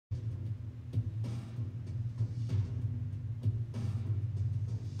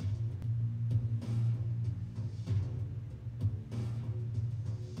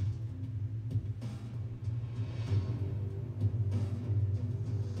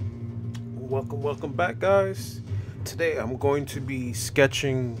Welcome back, guys. Today I'm going to be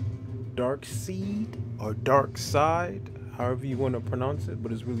sketching Darkseid or Darkseid, however you want to pronounce it,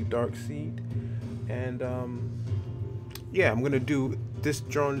 but it's really Darkseid. And yeah, I'm gonna do this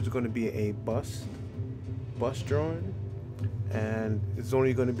drawing is going to be a bust drawing, and it's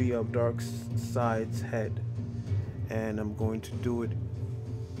only going to be of Darkseid's head, and I'm going to do it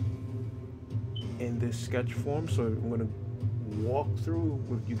in this sketch form. So I'm going to walk through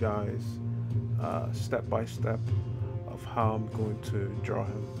with you guys step by step of how I'm going to draw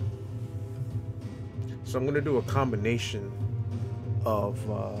him. So I'm going to do a combination of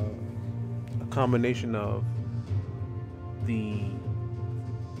the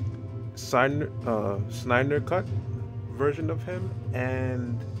Snyder cut version of him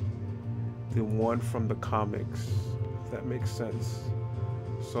and the one from the comics, if that makes sense.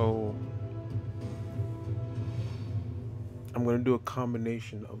 So I'm going to do a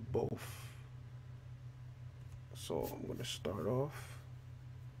combination of both. So I'm going to start off.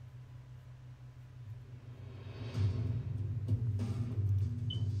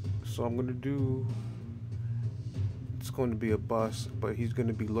 So I'm going to do, it's going to be a bust, but he's going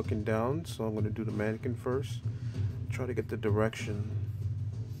to be looking down. So I'm going to do the mannequin first. Try to get the direction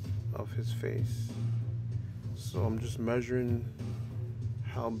of his face. So I'm just measuring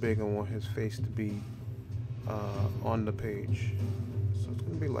how big I want his face to be on the page. So it's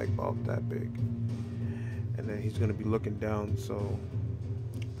going to be like about that big. And then he's going to be looking down, so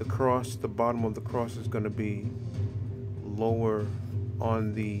the bottom of the cross is going to be lower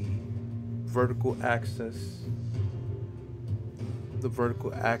on the vertical axis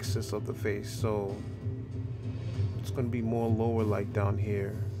of the face, so it's going to be more lower, like down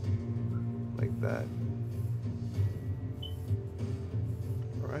here, like that.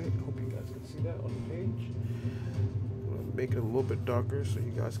 Alright, hope you guys can see that on the page. I'm going to make it a little bit darker so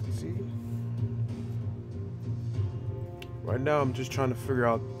you guys can see. Right now I'm just trying to figure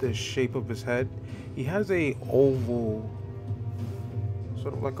out the shape of his head. He has a oval,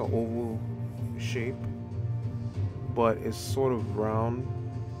 sort of like an oval shape, but it's sort of round.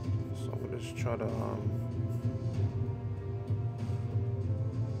 So I'm gonna just try to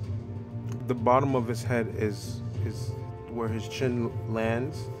the bottom of his head is where his chin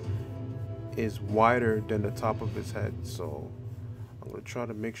lands is wider than the top of his head. So I'm gonna try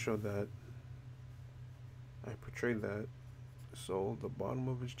to make sure that I portray that. So the bottom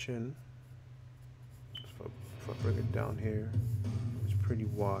of his chin, if I bring it down here, it's pretty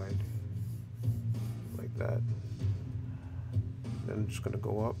wide, like that. Then I'm just gonna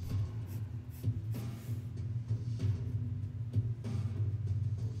go up.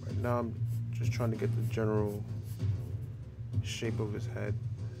 Right now I'm just trying to get the general shape of his head.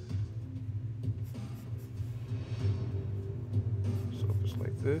 So if it's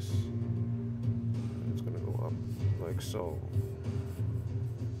like this, it's gonna go up like so.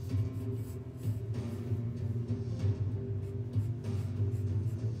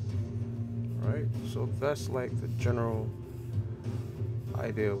 Right, so that's like the general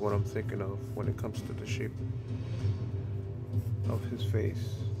idea of what I'm thinking of when it comes to the shape of his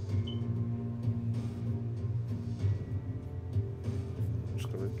face. I'm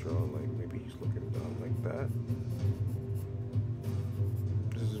just gonna draw like maybe he's looking down like that.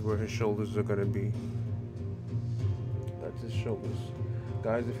 This is where his shoulders are gonna be. That's his shoulders.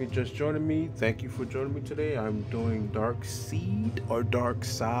 Guys, if you're just joining me, thank you for joining me today. I'm doing Darkseid or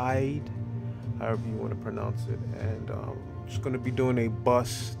Darkseid, however you want to pronounce it, and just going to be doing a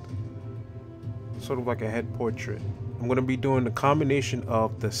bust, sort of like a head portrait. I'm going to be doing the combination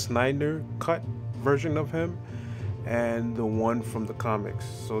of the Snyder cut version of him and the one from the comics.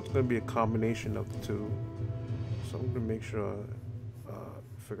 So it's going to be a combination of the two. So I'm going to make sure I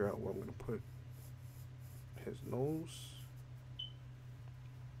figure out where I'm going to put his nose.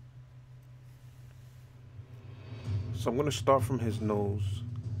 So I'm going to start from his nose.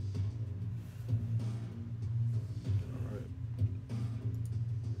 Alright.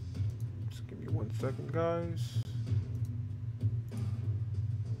 Just give me 1 second, guys.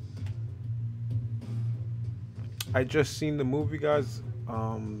 I just seen the movie, guys,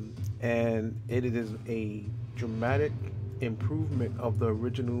 and it is a dramatic improvement of the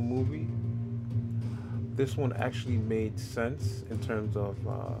original movie. This one actually made sense in terms of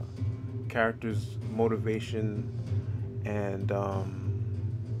characters' motivation and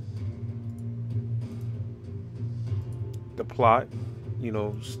the plot. You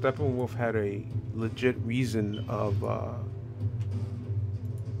know, Steppenwolf had a legit reason of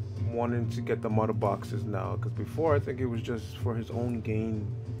wanting to get the mother boxes now, because before I think it was just for his own gain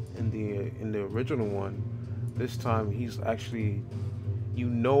in the original one. This time he's actually you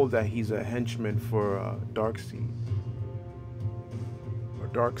know that he's a henchman for Darkseid or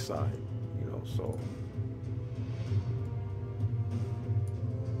Darkseid, you know. So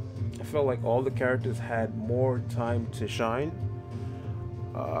I felt like all the characters had more time to shine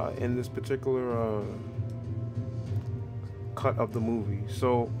in this particular cut of the movie.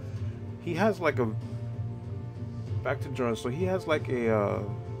 So he has like a back to John. So he has like a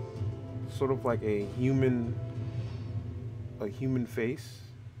sort of like a human face,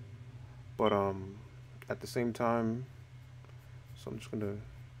 but at the same time. So I'm just gonna.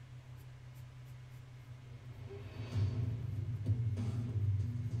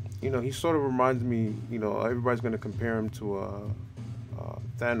 You know, he sort of reminds me. You know, everybody's gonna compare him to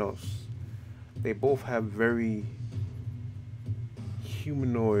Thanos. They both have very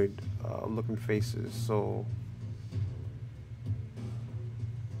humanoid looking faces. So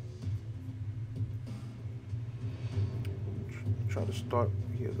try to start.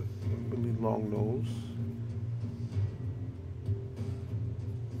 He has a really long nose,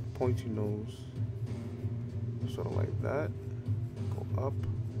 pointy nose, sort of like that. Go up.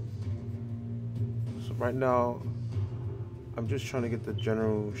 So right now, I'm just trying to get the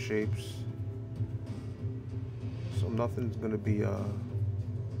general shapes. So nothing's gonna be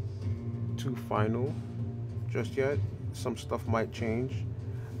too final just yet. Some stuff might change.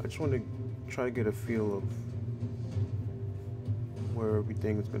 I just want to try to get a feel of where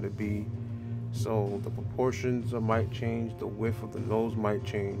everything is going to be. So the proportions might change, the width of the nose might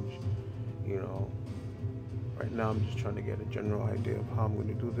change, you know. Right now I'm just trying to get a general idea of how I'm going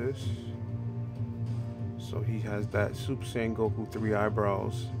to do this. So he has that Super Saiyan Goku 3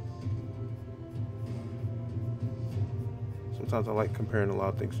 eyebrows. Sometimes I like comparing a lot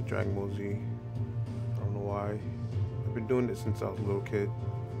of things to Dragon Ball Z. I don't know why. I've been doing it since I was a little kid.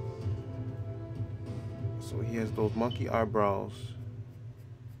 So he has those monkey eyebrows.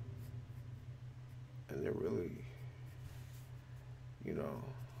 And they're really, you know,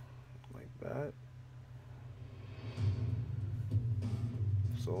 like that.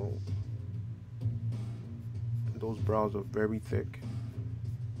 So those brows are very thick.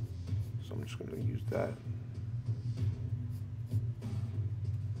 So I'm just going to use that.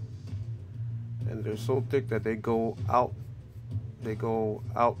 And they're so thick that they go out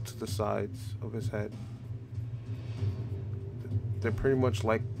to the sides of his head. They're pretty much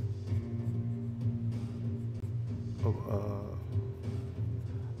like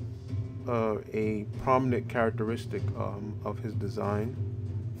a prominent characteristic of his design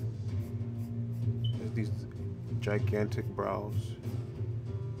is these gigantic brows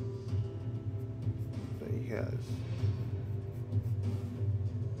that he has.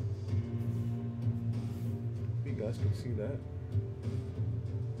 You guys can see that.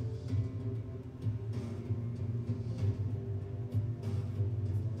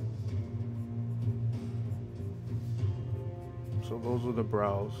 So those are the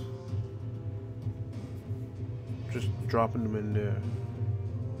brows. Just dropping them in there.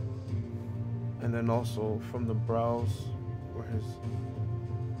 And then also from the brows where his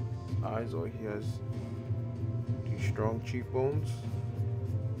eyes are, he has these strong cheekbones.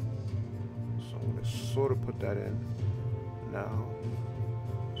 So I'm going to sort of put that in now.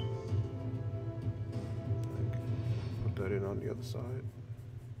 Put that in on the other side.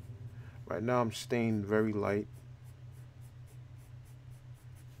 Right now I'm staying very light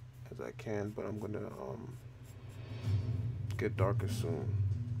as I can, but I'm going to get darker soon.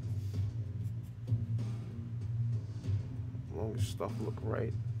 As long as stuff look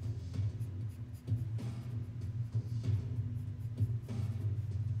right.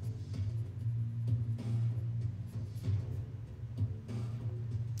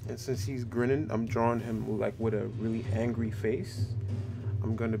 And since he's grinning, I'm drawing him like with a really angry face.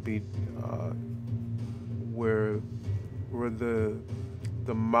 I'm gonna be where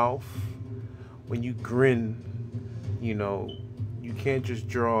the mouth, when you grin, you know, you can't just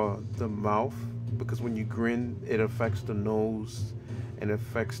draw the mouth, because when you grin, it affects the nose and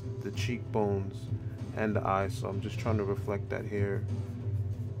affects the cheekbones and the eyes. So I'm just trying to reflect that here.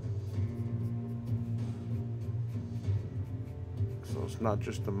 So it's not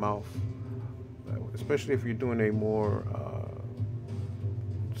just the mouth, especially if you're doing a more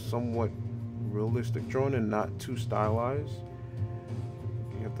somewhat realistic drawing and not too stylized.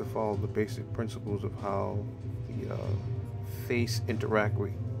 You have to follow the basic principles of how the face interact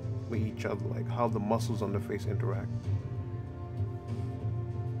with each other, like how the muscles on the face interact.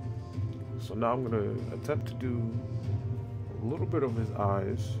 So now I'm going to attempt to do a little bit of his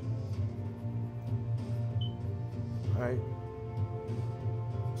eyes. Right?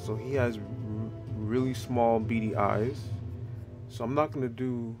 So he has really small beady eyes. So I'm not gonna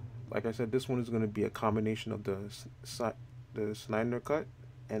do, like I said, this one is gonna be a combination of the Snyder cut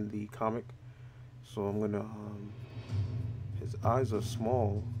and the comic. So I'm gonna his eyes are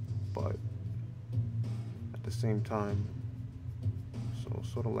small, but at the same time, so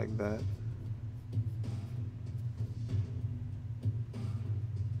sort of like that.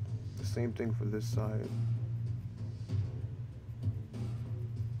 The same thing for this side.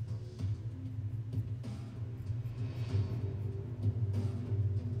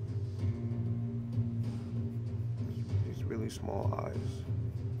 These really small eyes,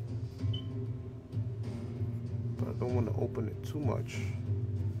 but I don't want to open it too much,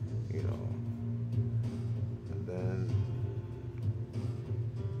 you know. And then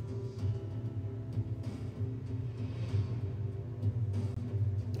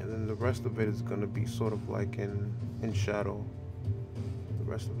the rest of it is gonna be sort of like in shadow. The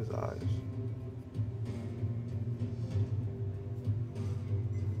rest of his eyes.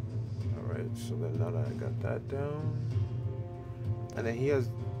 All right. So then now that I got that down, and then he has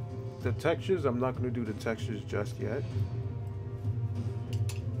the textures. I'm not gonna do the textures just yet.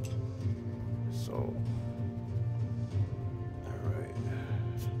 So, all right.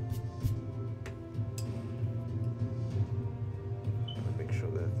 Make sure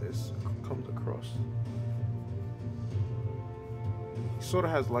that this comes across. He sort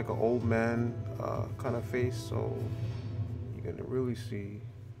of has like an old man kind of face, so you're gonna really see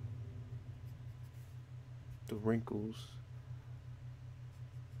the wrinkles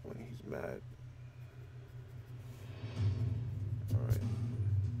when he's mad. All right.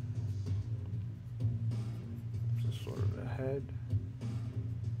 This is sort of the head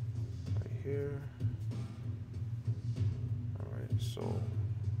right here. All right, so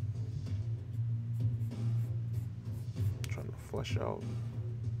trying to flesh out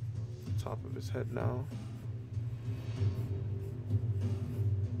the top of his head now.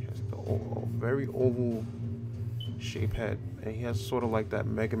 He has the very oval shape head, and he has sort of like that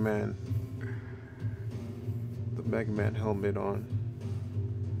Mega Man, the Mega Man helmet on.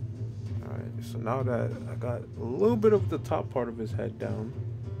 Alright, so now that I got a little bit of the top part of his head down,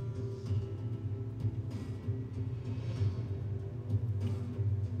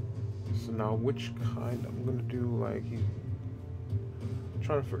 so now which kind I'm gonna do, like he's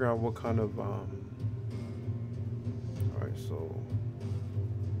trying to figure out what kind of alright, so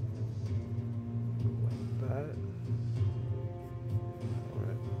like that.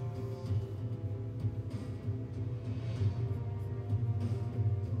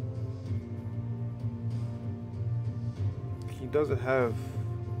 He doesn't have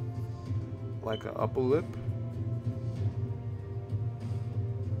like an upper lip.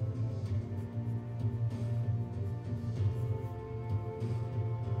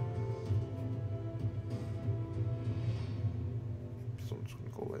 So I'm just gonna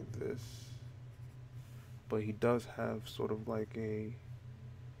go like this. But he does have sort of like a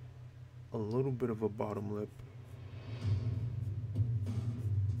little bit of a bottom lip.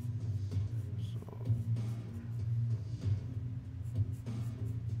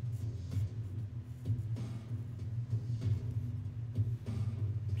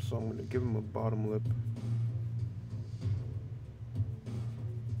 So I'm gonna give him a bottom lip.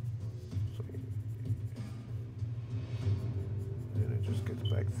 So then it just gets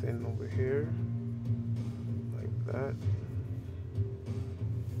back thin over here, like that.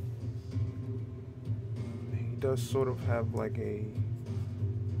 He does sort of have like a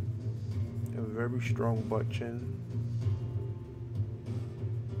very strong butt chin.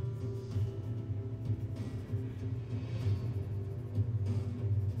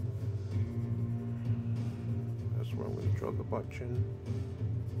 Draw the butt chin,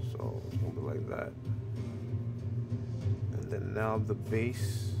 so it's gonna be like that. And then now the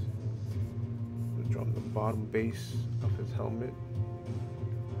base, I'm drawing the bottom base of his helmet.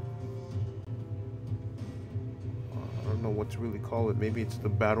 I don't know what to really call it. Maybe it's the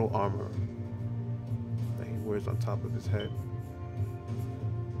battle armor that he wears on top of his head.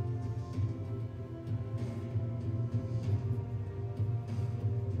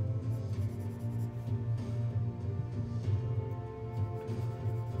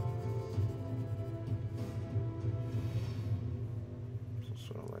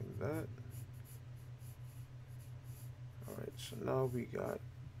 That. All right, so now we got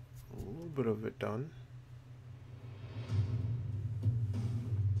a little bit of it done.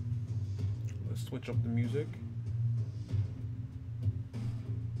 Let's switch up the music.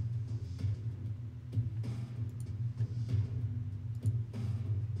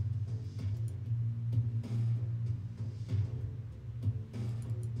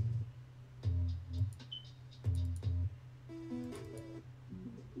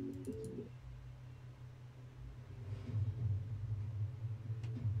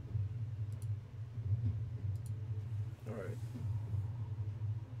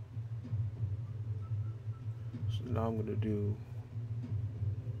 So now I'm gonna do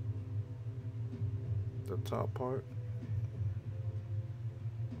the top part.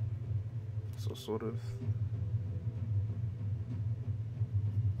 So sort of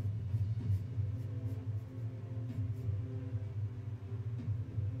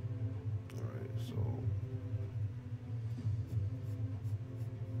alright, so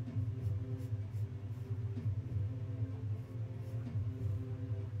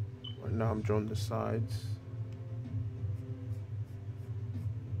right now I'm drawing the sides.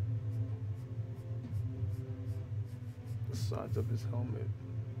 The sides of his helmet.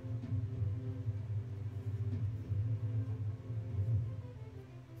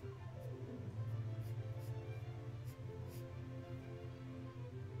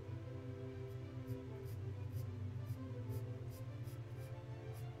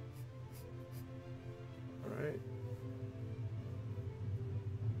 Alright.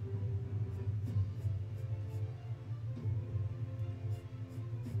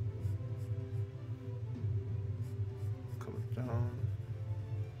 Coming down.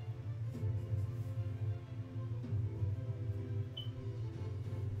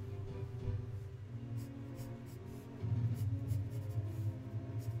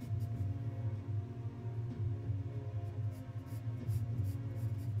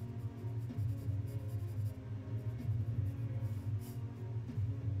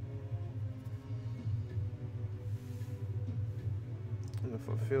 And if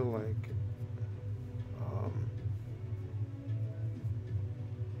I feel like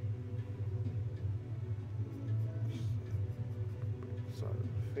side of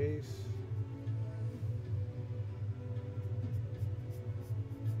the face.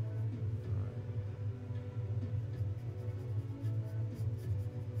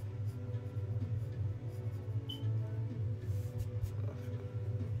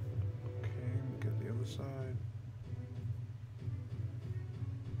 Okay, get the other side.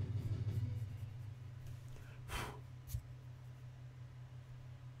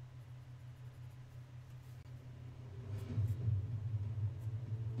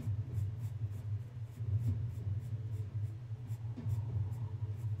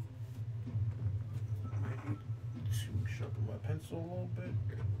 To sharpen my pencil a little bit.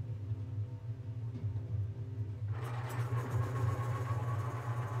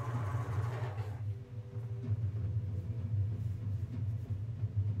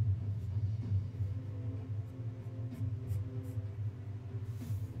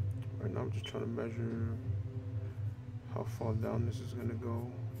 Right now I'm just trying to measure how far down this is gonna go.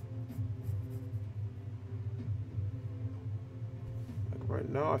 Like right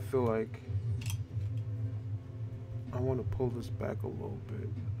now I feel like I want to pull this back a little bit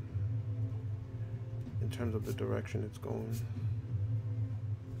in terms of the direction it's going.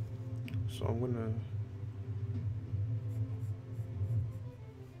 So I'm gonna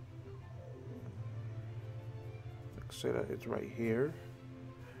say that it's right here,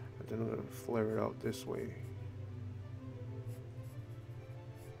 and then I'm gonna flare it out this way.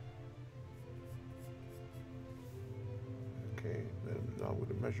 Okay, then now I'm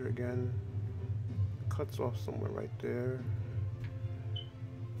gonna measure again. Cuts off somewhere right there,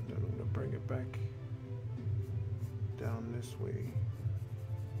 and then I'm gonna bring it back down this way.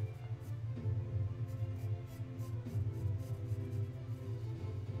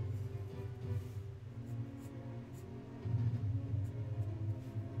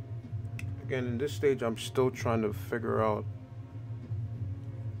 Again, in this stage I'm still trying to figure out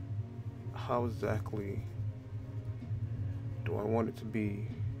how exactly do I want it to be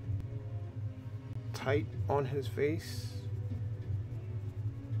tight on his face.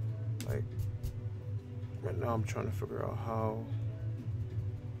 Like right now I'm trying to figure out how,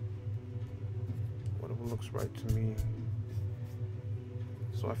 whatever looks right to me.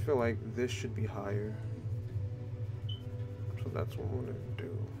 So I feel like this should be higher, so that's what I'm gonna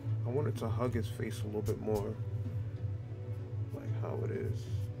do. I want it to hug his face a little bit more, like how it is.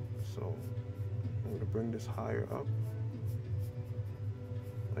 So I'm gonna bring this higher up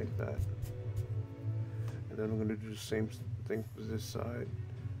like that. And then I'm gonna do the same thing for this side.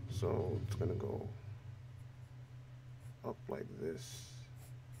 So it's gonna go up like this.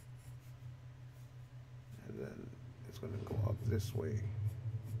 And then it's gonna go up this way.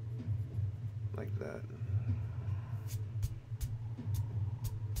 Like that.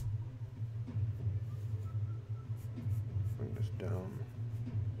 Bring this down.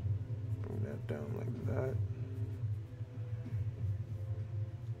 Bring that down like that.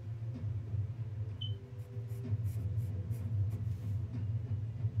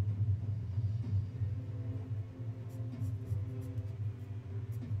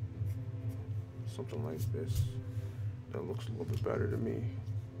 Something like this. That looks a little bit better to me.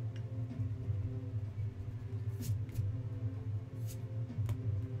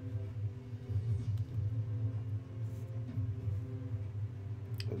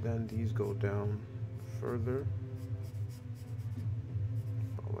 And then these go down further.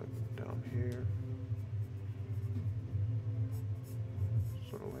 Like down here.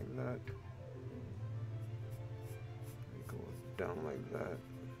 Sort of like that. They go down like that.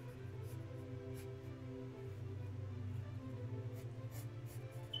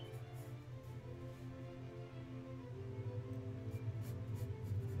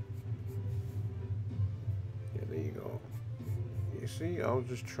 Yeah, there you go. You see, I was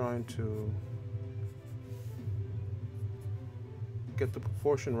just trying to get the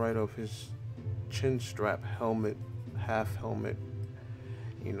proportion right of his chin strap helmet, half helmet,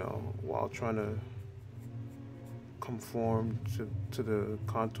 you know, while trying to conform to the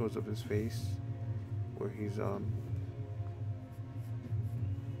contours of his face, where he's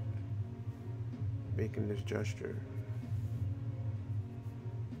making this gesture.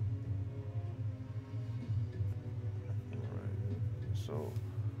 Alright, so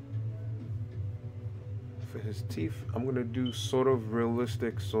for his teeth, I'm gonna do sort of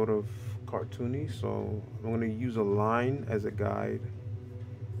realistic, sort of cartoony, so I'm gonna use a line as a guide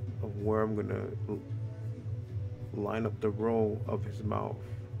of where I'm gonna line up the row of his mouth.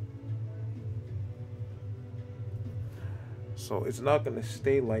 So it's not gonna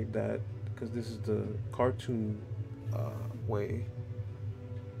stay like that because this is the cartoon way.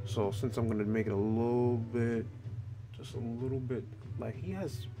 So since I'm gonna make it a little bit, just a little bit, like he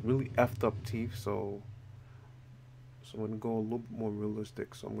has really effed up teeth, so I'm gonna go a little bit more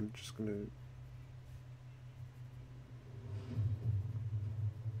realistic. So I'm just gonna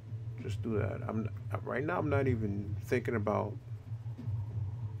do that. Right now I'm not even thinking about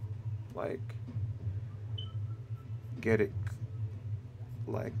like get it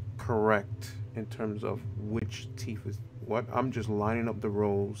like correct in terms of which teeth is what. I'm just lining up the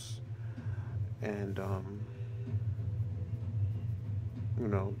rows and you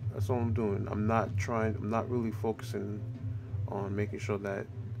know, that's all I'm doing. I'm not really focusing on making sure that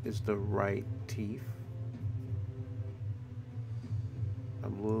it's the right teeth.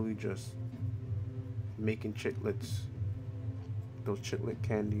 I'm literally just making chitlets, those chitlet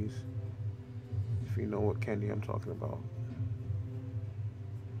candies, if you know what candy I'm talking about.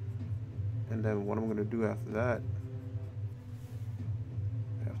 And then what I'm gonna do after that,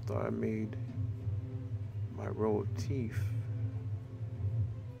 after I made my row of teeth,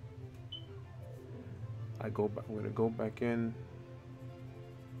 I'm gonna go back in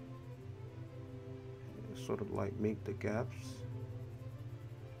and sort of like make the gaps.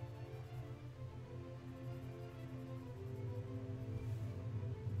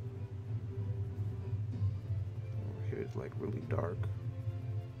 Here it's like really dark,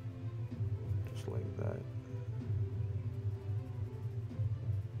 just like that.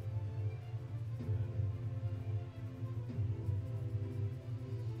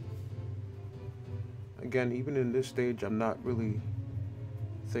 Again, even in this stage, I'm not really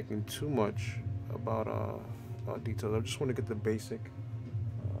thinking too much about details. I just want to get the basic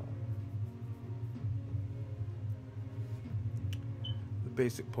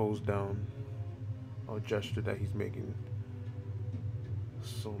pose down, or gesture that he's making.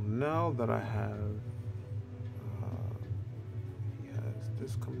 So now that I have, he has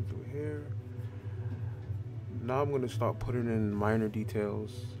this coming through here. Now I'm going to start putting in minor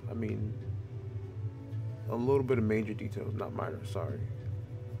details. I mean, a little bit of major details, not minor, sorry.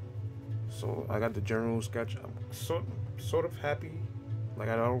 So I got the general sketch. I'm sort of happy. Like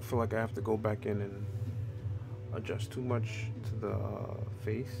I don't feel like I have to go back in and adjust too much to the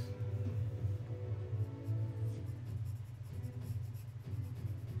face.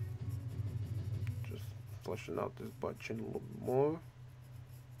 Just fleshing out this butt chin a little bit more.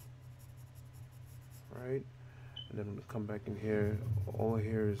 Right? And then I'm gonna come back in here. All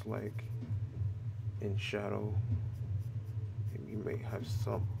here is like in shadow. And you may have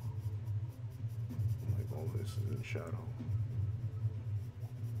some, like all this is in shadow.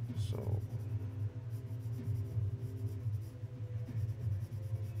 So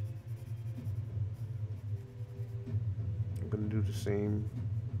I'm gonna do the same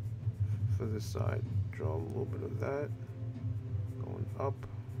for this side. Draw a little bit of that going up.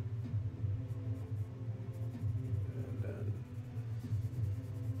 And then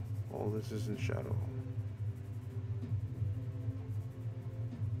all this is in shadow.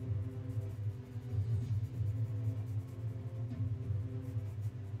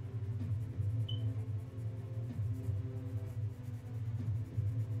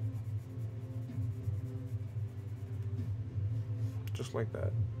 just like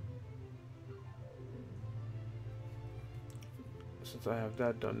that. Since I have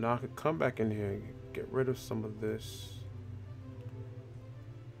that done, now I could come back in here and get rid of some of this.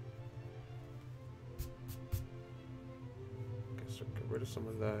 Okay, so get rid of some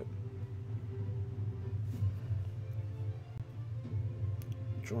of that.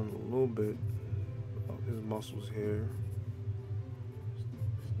 Join a little bit of his muscles here,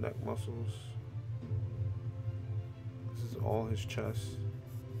 his neck muscles. This is all his chest.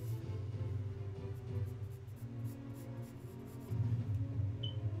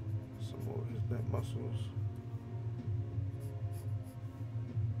 Some more of his neck muscles.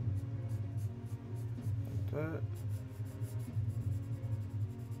 Like that.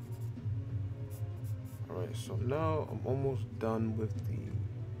 Alright, so now I'm almost done with the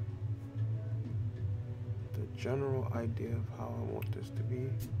general idea of how I want this to be.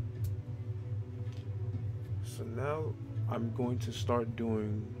 So now I'm going to start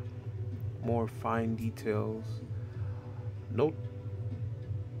doing more fine details. Note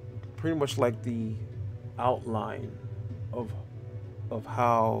pretty much like the outline of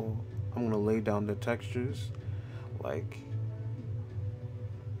how I'm gonna lay down the textures, like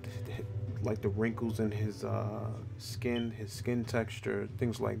the wrinkles in his skin texture,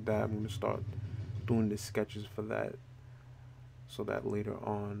 things like that. I'm gonna start doing the sketches for that, so that later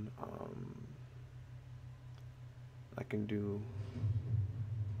on I can do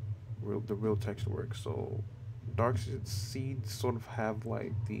the real texture work. So Darkseid sort of have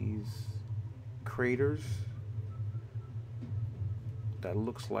like these craters that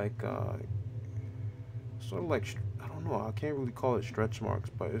looks like sort of like, I don't know, I can't really call it stretch marks,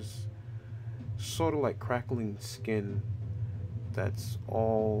 but it's sort of like crackling skin that's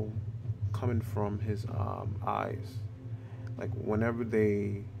all coming from his eyes. Like whenever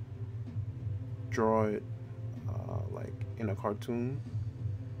they draw it like in a cartoon,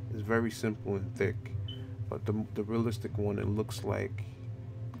 it's very simple and thick, but the realistic one, it looks like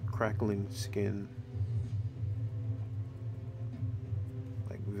crackling skin,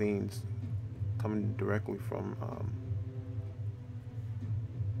 like veins coming directly from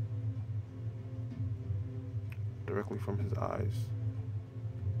his eyes.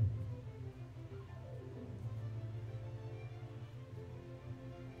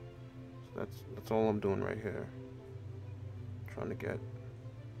 So that's all I'm doing right here. Trying to get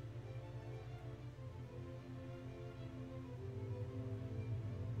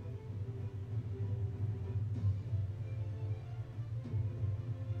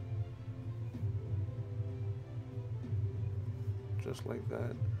just like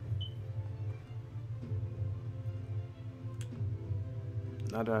that.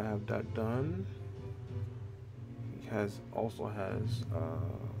 Now that I have that done, he also has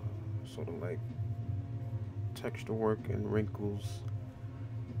sort of like texture work and wrinkles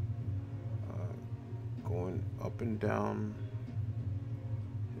going up and down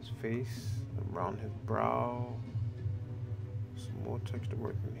his face, around his brow. Some more texture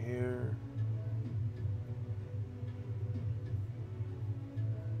work in here.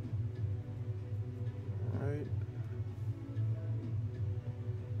 Alright.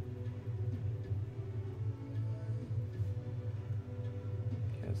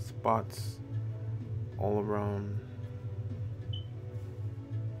 He has spots all around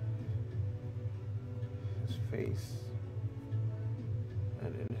his face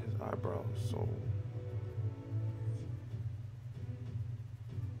and in his eyebrows. So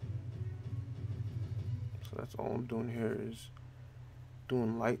that's all I'm doing here, is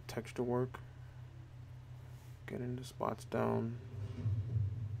doing light texture work, getting the spots down.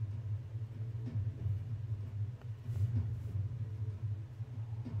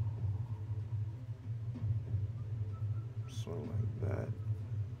 Sort of like that.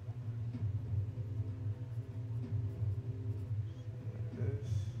 Like this.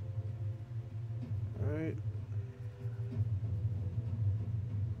 Alright.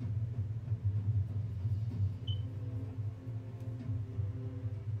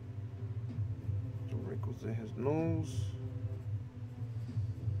 The wrinkles in his nose.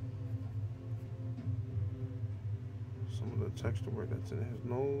 Some of the texture work that's in his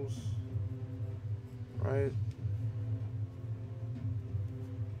nose. Right.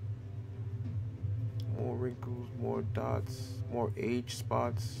 More wrinkles, more dots, more age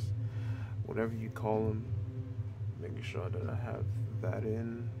spots, whatever you call them. Making sure that I have that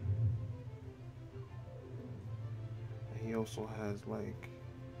in. And he also has like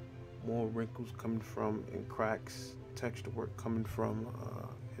more wrinkles coming from, and cracks, texture work coming from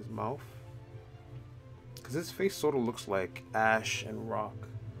his mouth. Because his face sort of looks like ash and rock.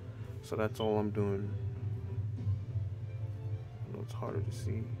 So that's all I'm doing. I know it's harder to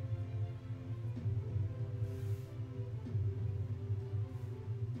see.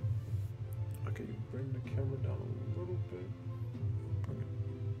 Okay, you bring the camera down a little bit. Bring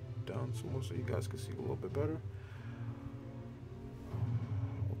it down some more so you guys can see a little bit better.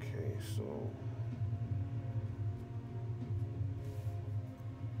 Okay, so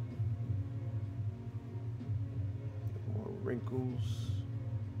more wrinkles,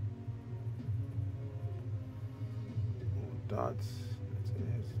 more dots in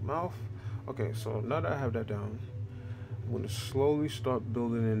his mouth. Okay, so now that I have that down, I'm going to slowly start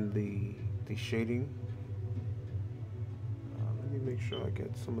building in the shading. Let me make sure I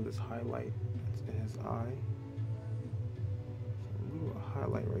get some of this highlight that's in his eye. So a little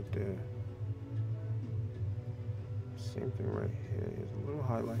highlight right there. Same thing right here. Here's a little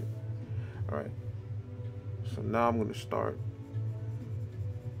highlight. All right. So now I'm going to start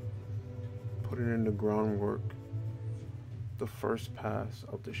putting in the groundwork, the first pass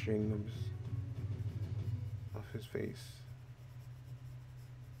of the shading of his face.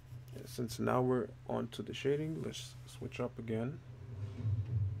 Since now we're on to the shading, let's switch up again.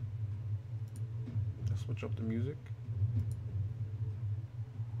 Let's switch up the music.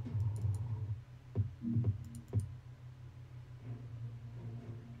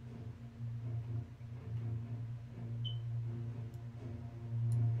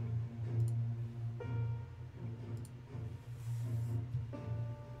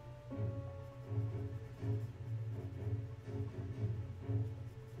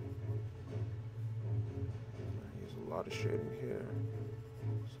 A lot of shading here.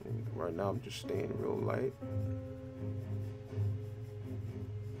 So right now I'm just staying real light.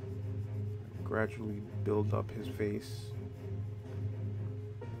 Gradually build up his face.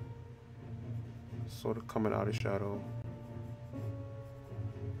 Sort of coming out of shadow.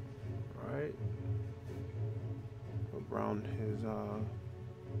 Alright. Around his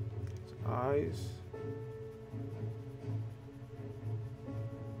eyes.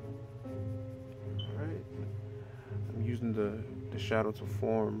 Using the shadow to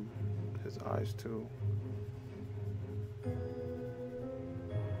form his eyes too.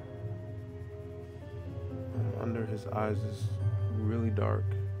 Under his eyes is really dark,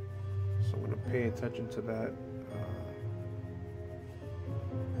 so I'm going to pay attention to that.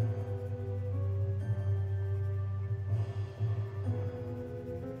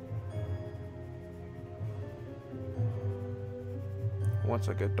 Once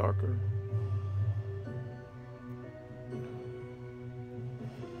I get darker.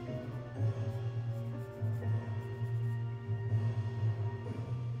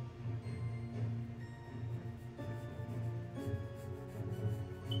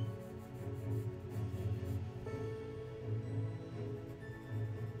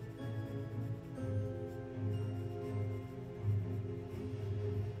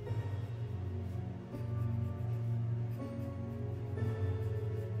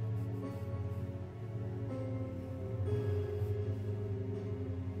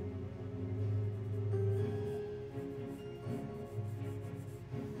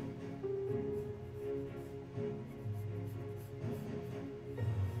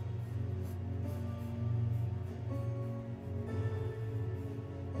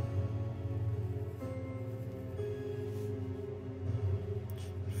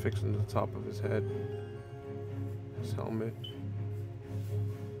 Fixing the top of his head, his helmet.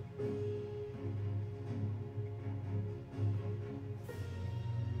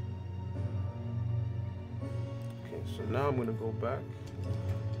 Okay, so now I'm going to go back,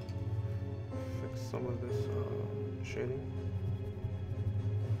 fix some of this shading.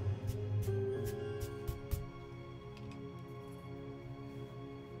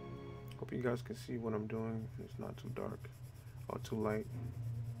 Hope you guys can see what I'm doing. It's not too dark or too light.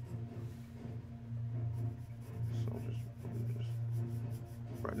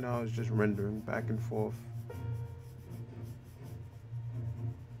 Right now it's just rendering back and forth.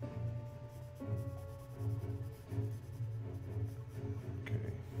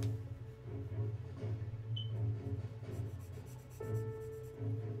 Okay.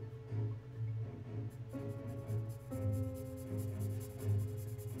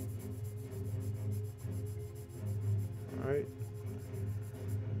 All right.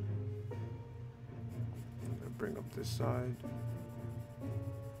 I'm gonna bring up this side.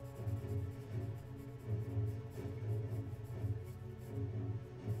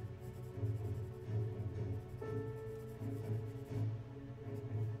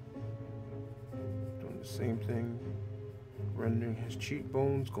 Same thing, rendering his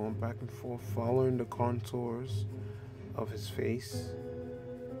cheekbones, going back and forth, following the contours of his face.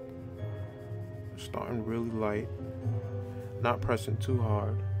 Starting really light. Not pressing too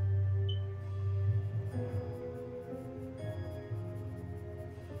hard.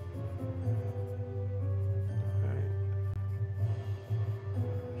 Alright.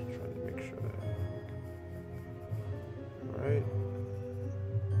 Just trying to make sure that. Alright.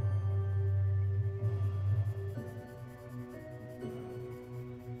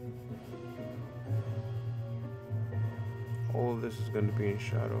 All of this is going to be in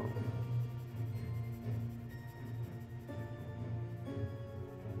shadow.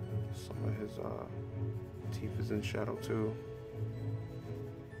 Some of his teeth is in shadow too.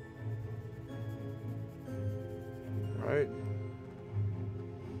 Right?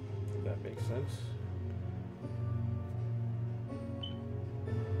 If that makes sense.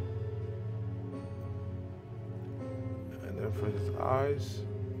 And then for his eyes,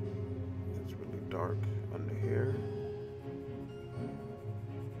 it's really dark under here.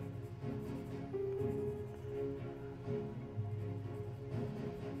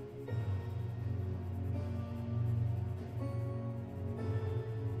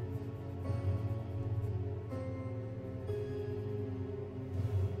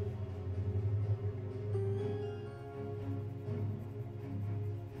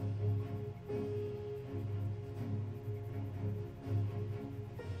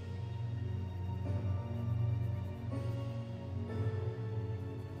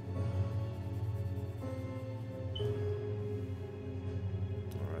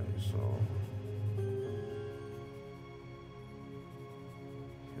 So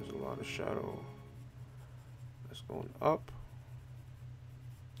here's a lot of shadow that's going up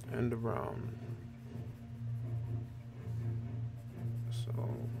and around. So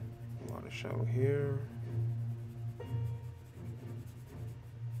a lot of shadow here.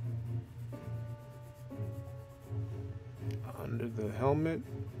 Under the helmet.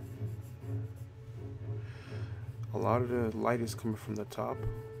 A lot of the light is coming from the top.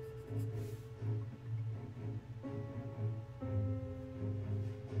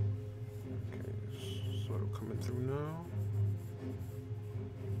 Coming through now.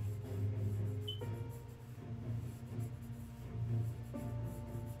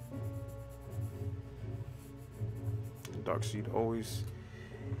 Darkseid always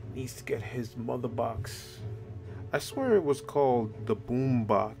needs to get his mother box. I swear it was called the boom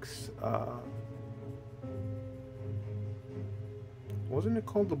box. Wasn't it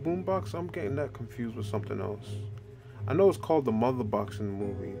called the boom box? I'm getting that confused with something else. I know it's called the mother box in the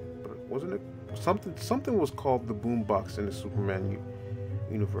movie, but wasn't it something was called the boom box in the Superman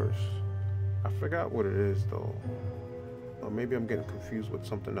universe? I forgot what it is though. Or maybe I'm getting confused with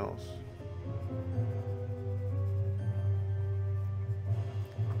something else.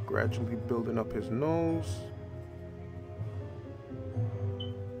 Gradually building up his nose.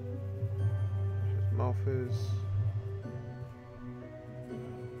 His mouth is.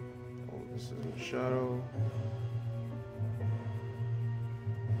 Oh, this is in shadow.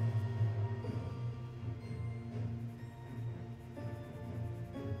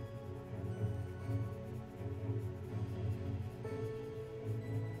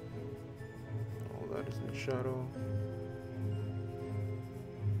 In shadow.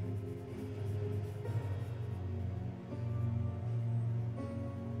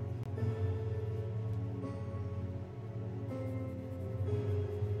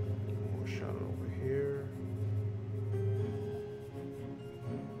 More shadow over here.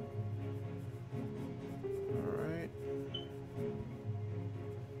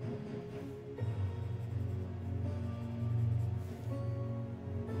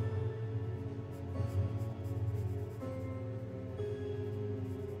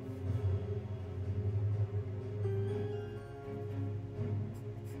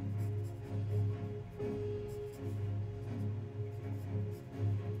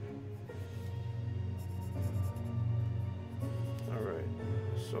 All right.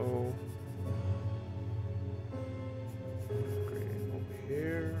 So creating over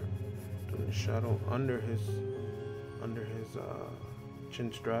here, doing the shadow under his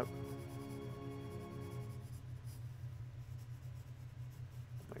chin strap,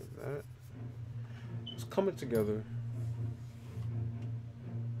 like that. It's coming together.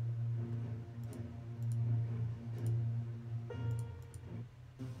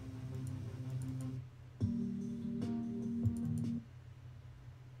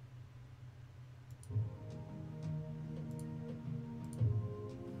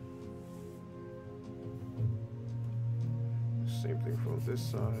 Same thing from this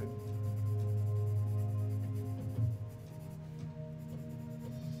side.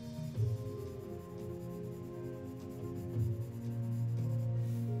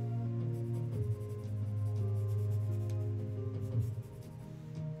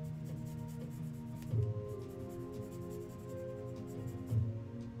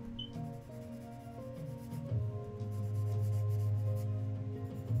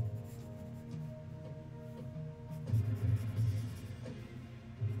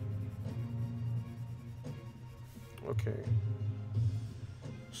 Okay,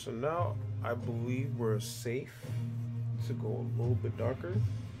 so now I believe we're safe to go a little bit darker.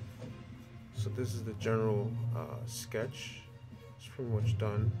 So this is the general sketch. It's pretty much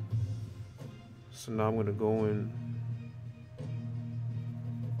done. So now I'm gonna go in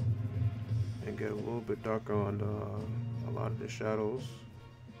and get a little bit darker on a lot of the shadows.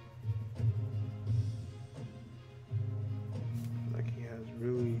 Like he has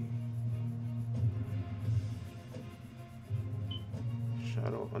really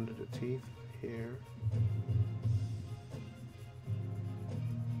shadow under the teeth here.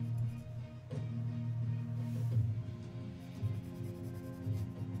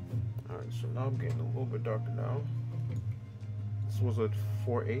 Alright, so now I'm getting a little bit darker now. This was at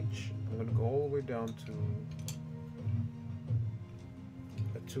 4H. I'm going to go all the way down to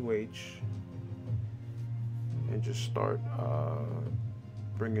a 2H and just start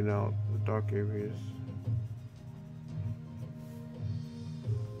bringing out the dark areas.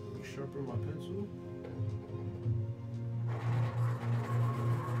 Let me sharpen my pencil.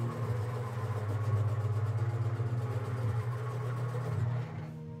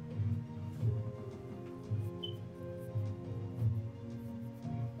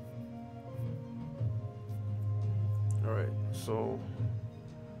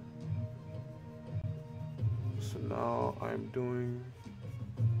 So now I'm doing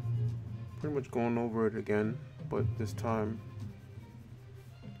pretty much going over it again, but this time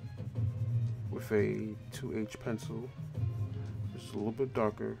with a 2H pencil, just a little bit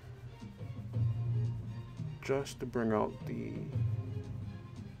darker, just to bring out the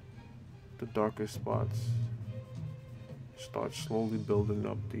darkest spots. Start slowly building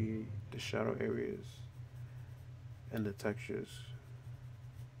up the shadow areas and the textures.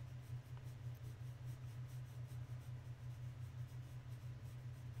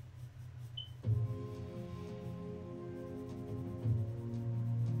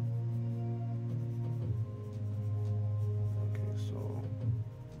 Okay, so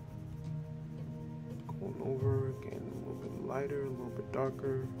going over again, a little bit lighter, a little bit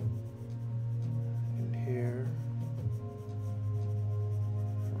darker in here.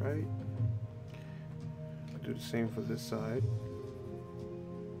 Right? Do the same for this side.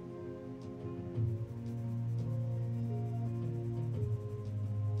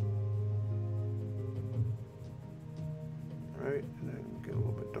 Alright, and then get a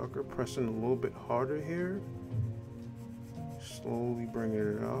little bit darker, pressing a little bit harder here. Slowly bringing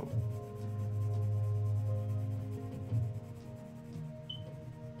it out.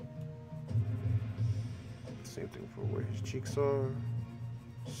 Same thing for where his cheeks are.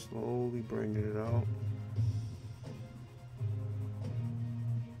 Slowly bringing it out.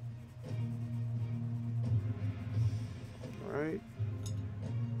 Alright,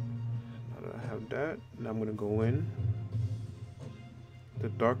 now that I have that, now I'm going to go in. The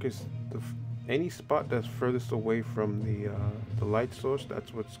darkest, any spot that's furthest away from the light source,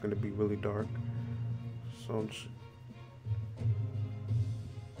 that's what's going to be really dark. So I'm just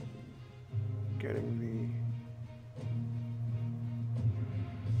getting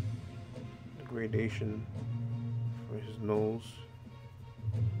the gradation for his nose.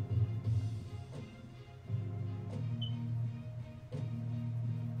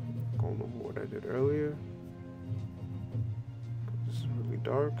 Going over what I did earlier. This is really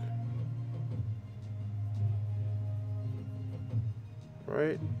dark.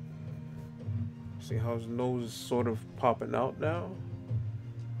 Right? See how his nose is sort of popping out now?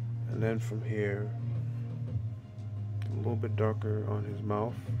 And then from here, a little bit darker on his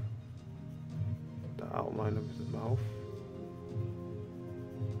mouth. The outline of his mouth.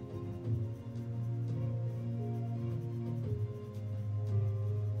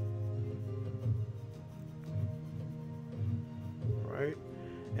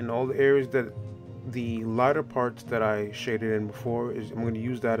 And all the areas that the lighter parts that I shaded in before, I'm going to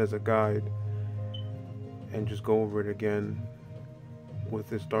use that as a guide and just go over it again with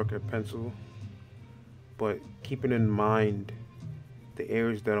this darker pencil, but keeping in mind the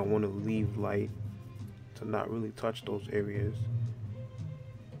areas that I want to leave light, to not really touch those areas.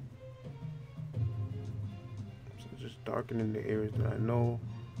 So just darkening the areas that I know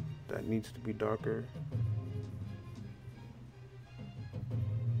that needs to be darker.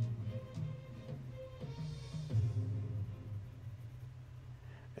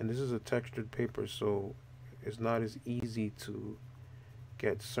 And this is a textured paper, so it's not as easy to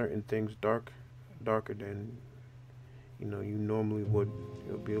get certain things darker than you normally would.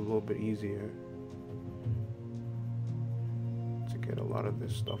 It'll be a little bit easier to get a lot of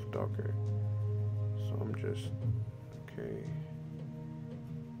this stuff darker. So I'm just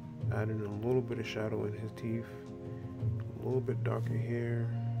adding a little bit of shadow in his teeth, A little bit darker here.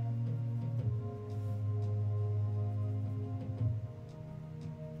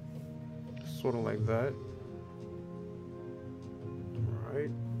 Sort of like that. Right.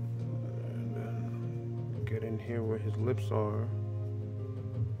 And then get in here where his lips are,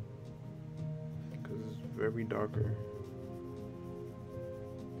 because it's very darker.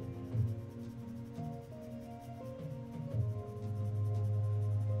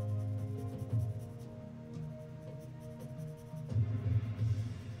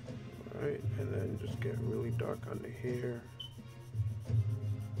 Right, and then just get really dark under here. A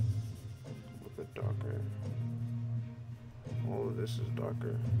little bit darker. All of this is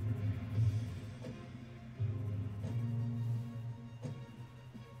darker.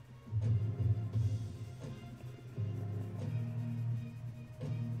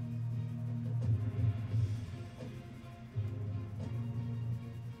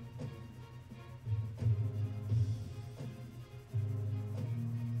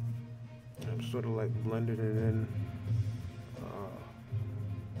 I'm sort of like blending it in,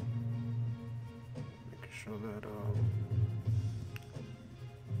 making sure that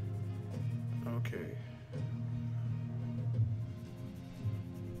okay.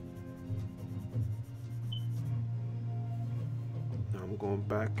 Now I'm going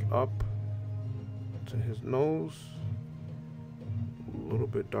back up to his nose, a little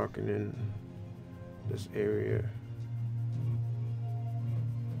bit darkening this area.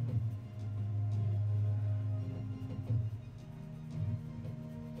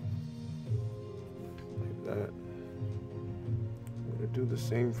 Like that. I'm going to do the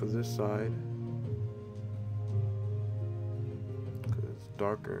same for this side, because it's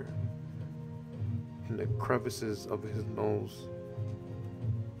darker in the crevices of his nose.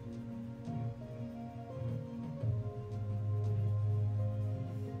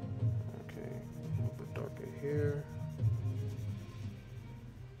 Here,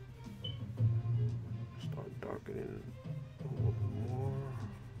 start darkening a little bit more,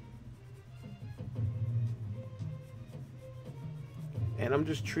 and I'm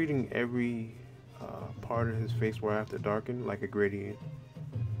just treating every part of his face where I have to darken like a gradient.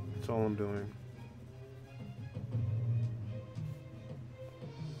 That's all I'm doing.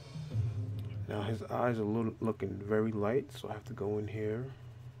 Now his eyes are looking very light, so I have to go in here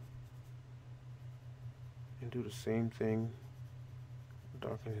and do the same thing,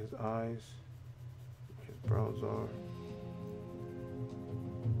 darken his eyes, where his brows are,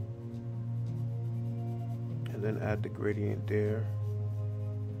 and then add the gradient there.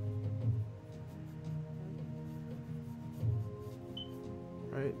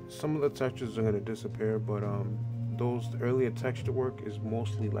 Right, some of the textures are going to disappear, but those earlier texture work is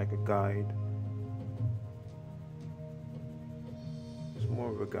mostly like a guide. It's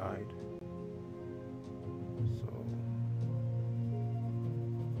more of a guide.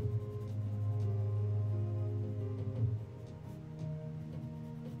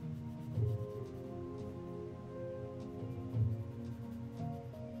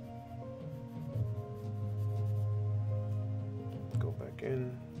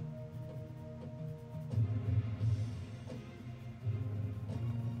 In,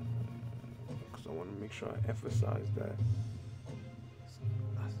 because I want to make sure I emphasize that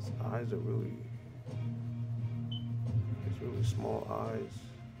his eyes are really, his really small eyes.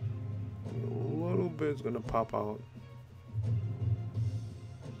 And a little bit is going to pop out.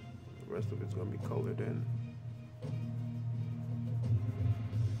 The rest of it's going to be colored in.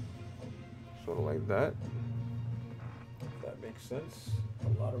 Sort of like that. That makes sense.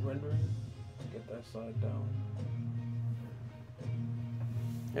 A lot of rendering to get that side down.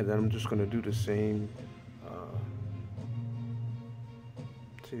 And then I'm just going to do the same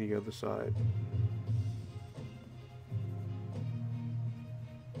to the other side.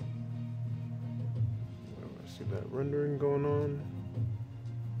 I see that rendering going on.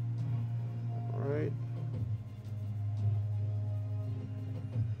 All right.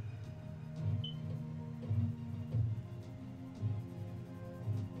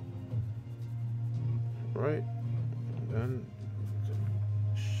 Right, and then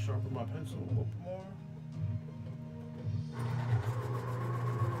sharpen my pencil a little bit more.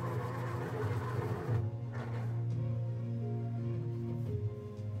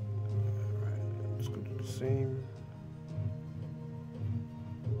 Alright, I'm just going to do the same.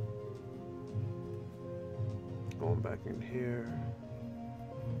 Going back in here.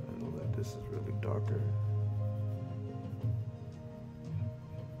 I know that this is really darker.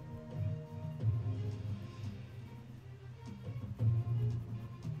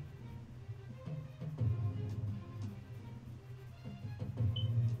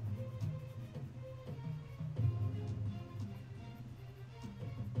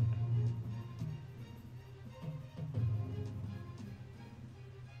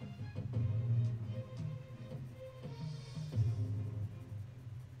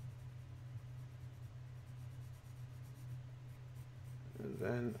 And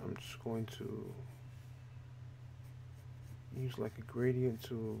then I'm just going to use like a gradient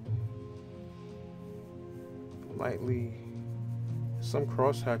to lightly, some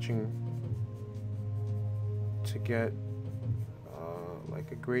cross hatching to get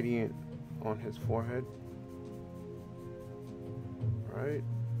like a gradient on his forehead. Right,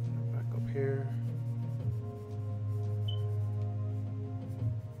 back up here.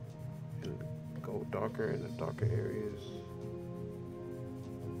 And go darker in the darker areas.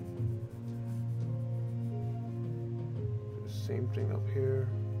 Do the same thing up here.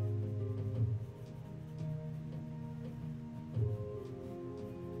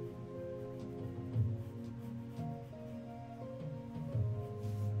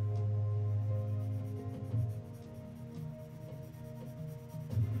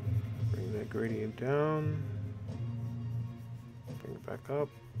 Gradient down, bring it back up.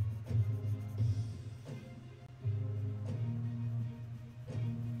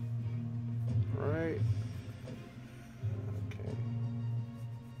 Right. Okay.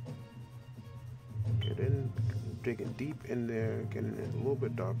 Get in, digging deep in there, getting it a little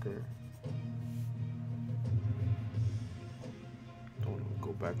bit darker. Don't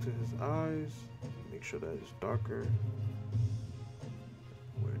go back to his eyes. Make sure that it's darker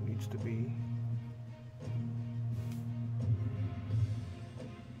where it needs to be.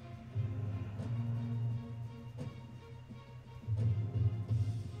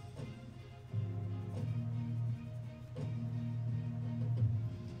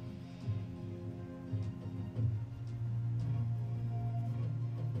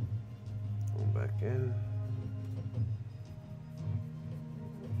 Back in.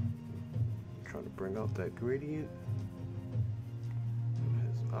 Trying to bring out that gradient.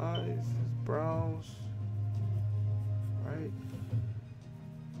 His eyes, his brows. Right.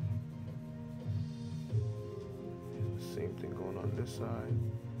 Same thing going on this side.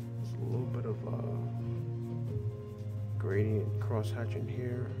 There's a little bit of gradient cross hatching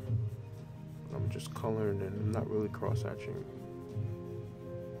here. I'm just coloring and I'm not really cross hatching.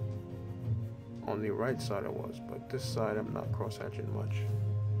 On the right side I was, but this side I'm not cross hatching much.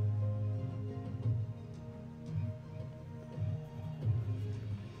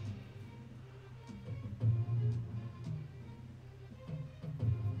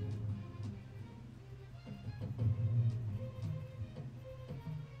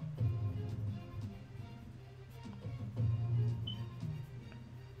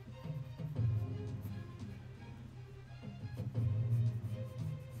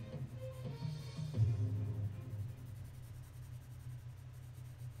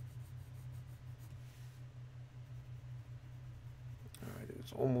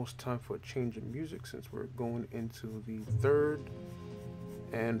 It's almost time for a change in music since we're going into the third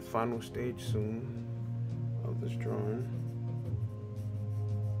and final stage soon of this drawing.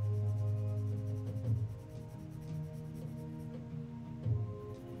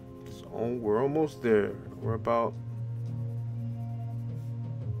 So we're almost there. We're about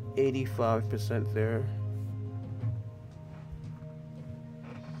 85% there.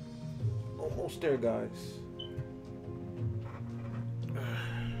 Almost there, guys.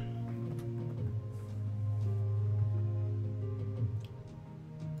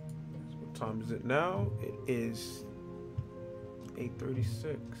 Time is it now? It is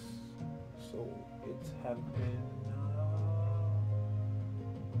 8:36. So it's have been.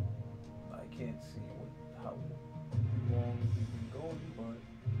 I can't see how long we've been going, but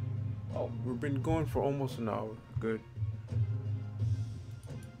oh, we've been going for almost an hour. Good.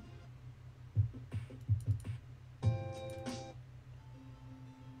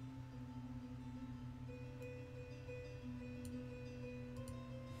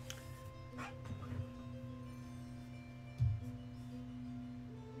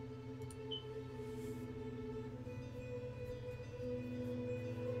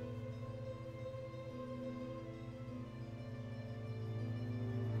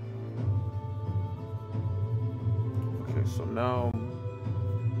 So now I'm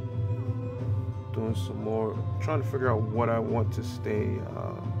doing some more, trying to figure out what I want to stay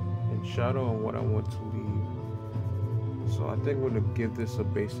in shadow and what I want to leave. So I think I'm going to give this a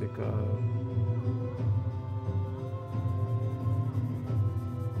basic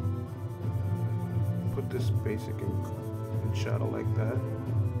put this basic in shadow like that.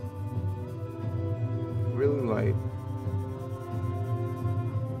 Really light.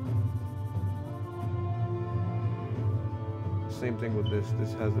 Same thing with this.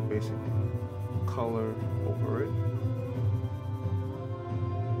 This has a basic color over it.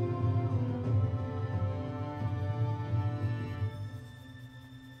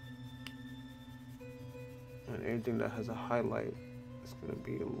 And anything that has a highlight, It's gonna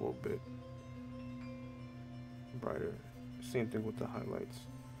be a little bit brighter. Same thing with the highlights.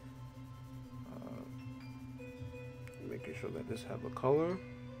 Making sure that this have a color,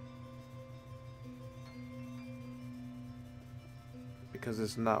 because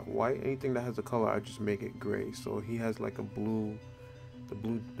it's not white. Anything that has a color, I just make it gray. So he has like a blue, the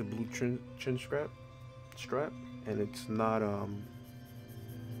blue chin strap, and it's not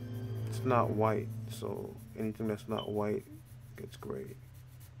white. So anything that's not white gets grayed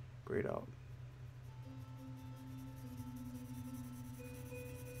out.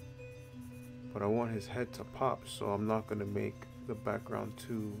 But I want his head to pop, so I'm not gonna make the background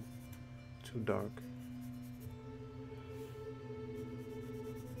too dark.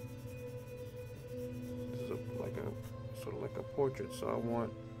 This is sort of like a portrait, so I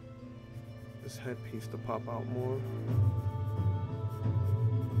want this headpiece to pop out more.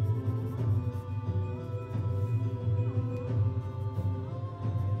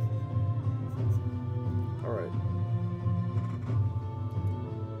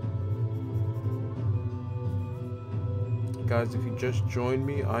 Guys, if you just joined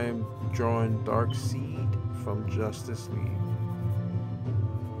me, I am drawing Darkseid from Justice League.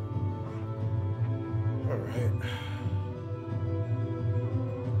 Alright.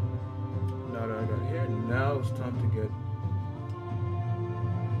 Now that I got here, now it's time to get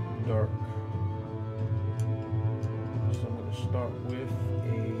dark. So I'm going to start with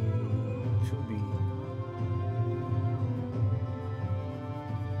a 2B.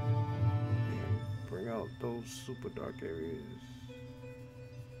 Those super dark areas,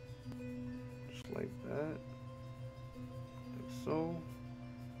 just like that, like so.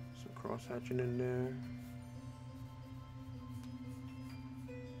 Some cross hatching in there.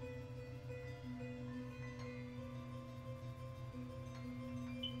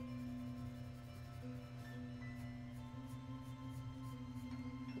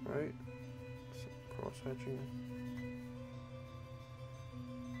 Right, some cross hatching.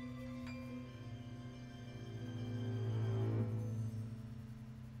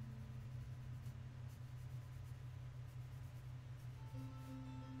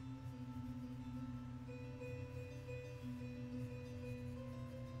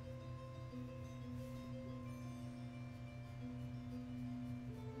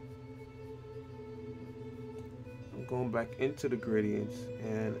 Going back into the gradients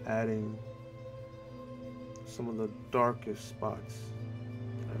and adding some of the darkest spots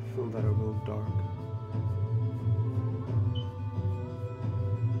I feel that are real dark.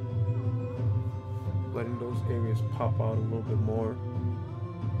 Letting those areas pop out a little bit more.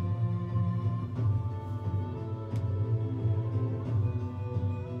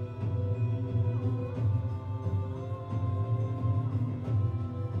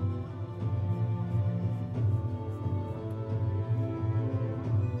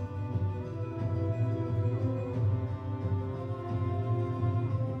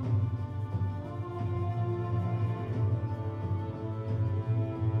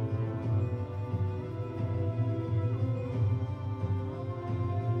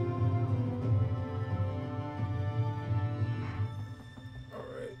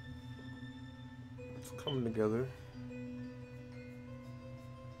 Coming together. A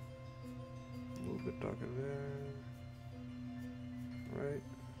little bit darker there. Right.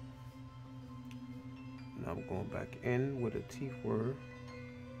 Now I'm going back in with a teeth word.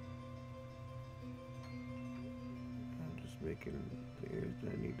 I'm just making the areas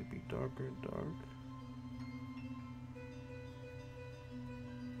that need to be darker, dark.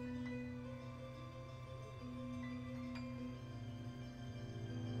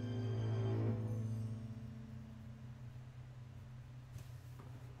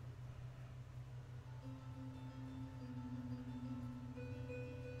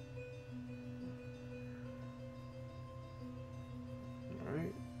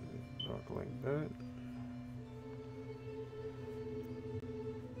 Like that.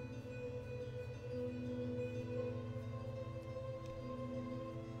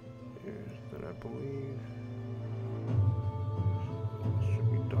 Here's that I believe should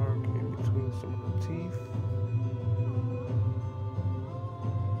be dark in between some of the teeth.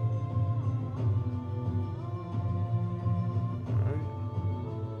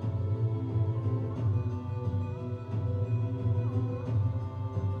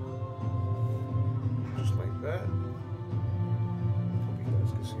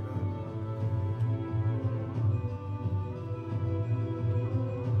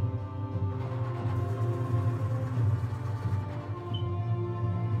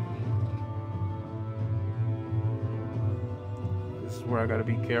 Where I gotta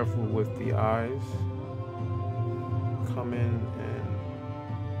be careful with the eyes. Come in and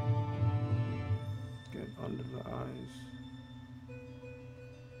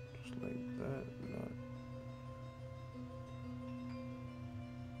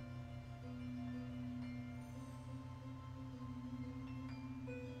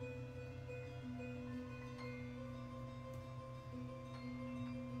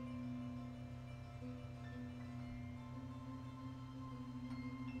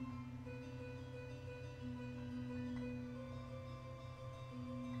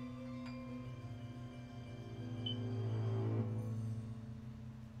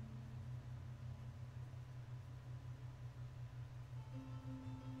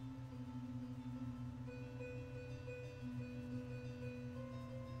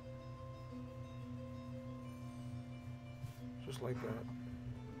just like that.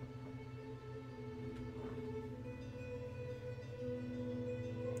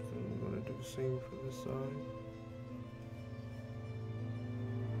 So I'm gonna do the same for this side.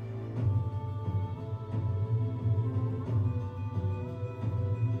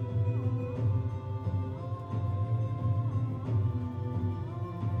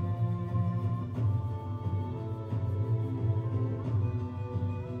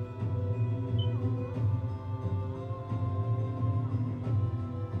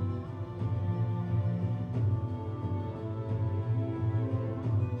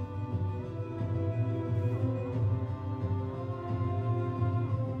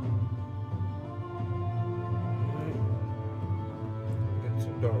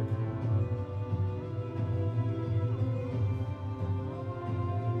 Dark.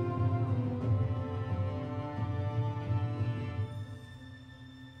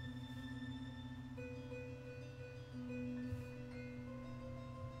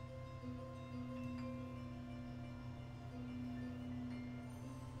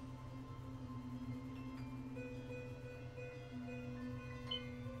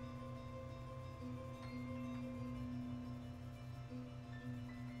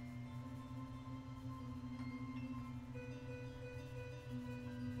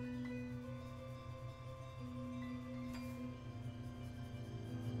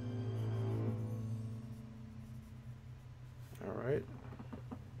 All right.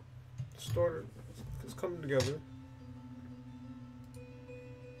 Started. It's coming together.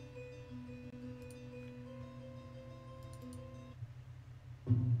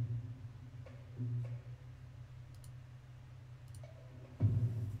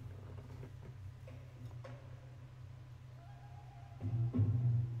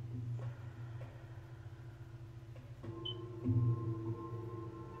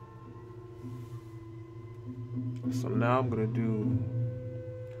 So now I'm gonna do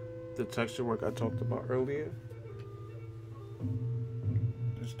the texture work I talked about earlier.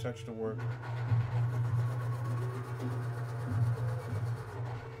 This texture work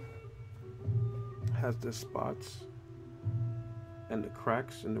has the spots and the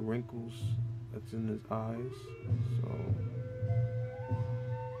cracks and the wrinkles that's in his eyes. So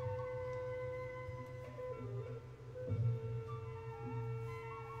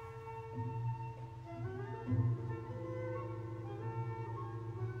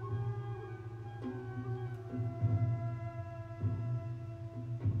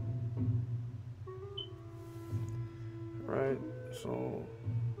right, so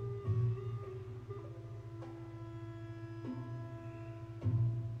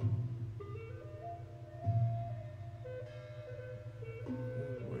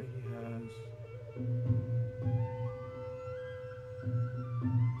where he has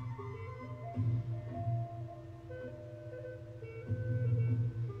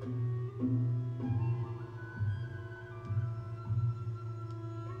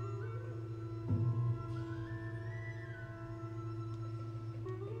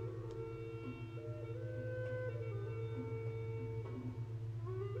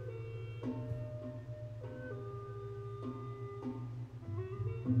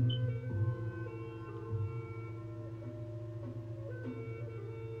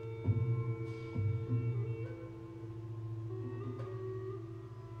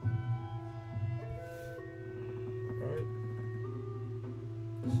right.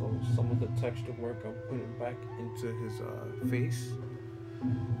 So some of the texture work I'm putting back into his face.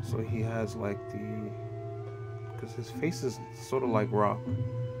 So he has like because his face is sort of like rock.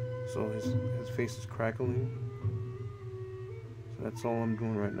 So his face is crackling. So that's all I'm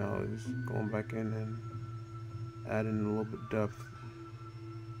doing right now is going back in and adding a little bit of depth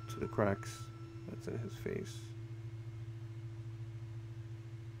to the cracks that's in his face.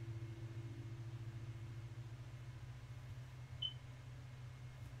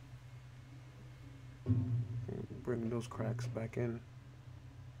 Bring those cracks back in.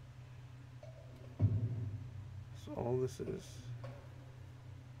 So all this is,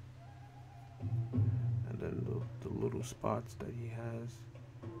 and then the little spots that he has,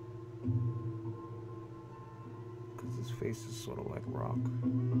 because his face is sort of like rock.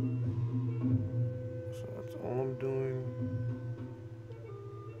 So that's all I'm doing.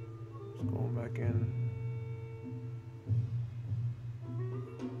 Just going back in.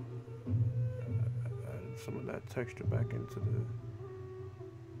 Adding some of that texture back into the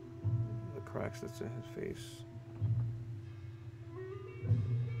cracks that's in his face.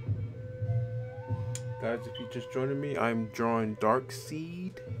 Guys, if you're just joining me, I'm drawing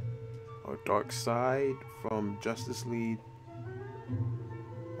Darkseid or Darkseid from Justice League.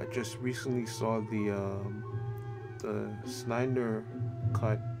 I just recently saw the the Snyder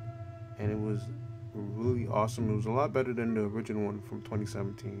cut, and it was really awesome. It was a lot better than the original one from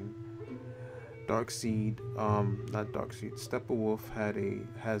 2017. Darkseid, not Darkseid, Steppenwolf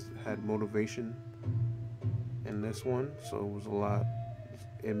had motivation in this one, so it was a lot.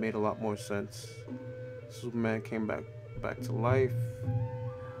 It made a lot more sense. Superman came back to life.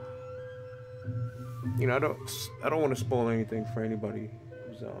 You know, I don't want to spoil anything for anybody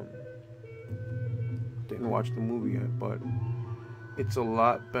who's didn't watch the movie yet, but it's a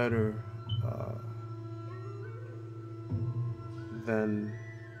lot better than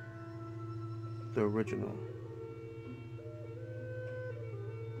the original.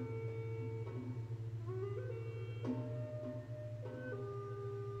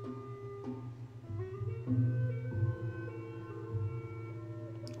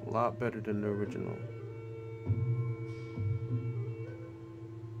 A lot better than the original.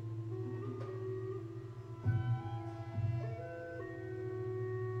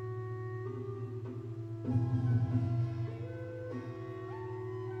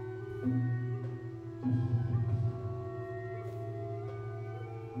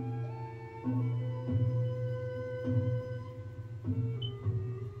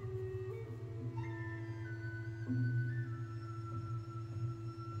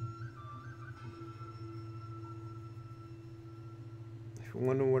 If you're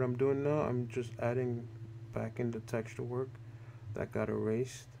wondering what I'm doing now, I'm just adding back in the texture work that got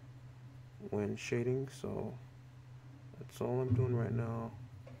erased when shading, so that's all I'm doing right now.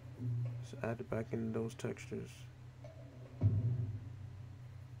 Just add it back in those textures.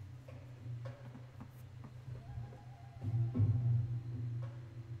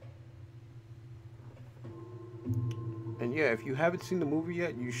 And yeah, if you haven't seen the movie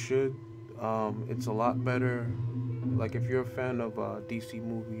yet, you should. It's a lot better. Like if you're a fan of DC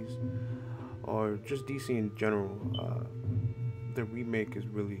movies or just DC in general, the remake is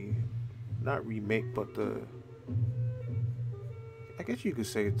really not remake, but I guess you could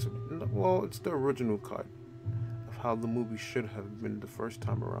say it's the original cut of how the movie should have been the first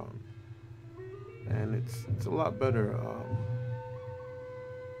time around, and it's a lot better.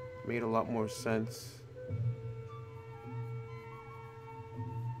 Made a lot more sense.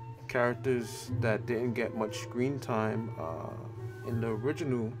 Characters that didn't get much screen time in the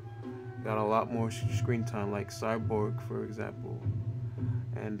original got a lot more screen time, like Cyborg, for example,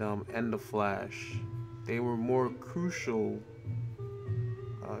 and the Flash. They were more crucial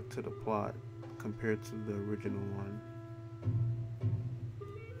to the plot compared to the original one.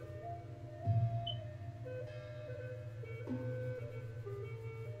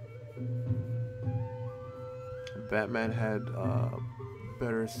 Batman had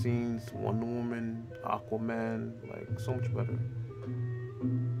better scenes. Wonder Woman, Aquaman, like so much better.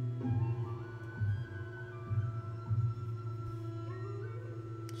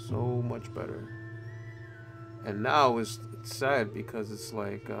 So much better. And now it's sad because it's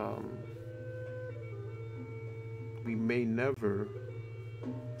like we may never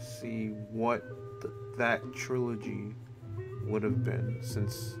see what that trilogy would have been,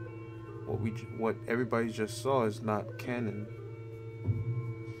 since what everybody just saw is not canon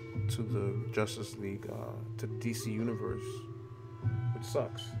to the Justice League, to the DC universe, which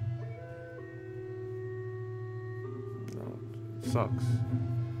sucks. No, it sucks.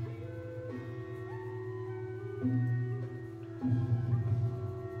 I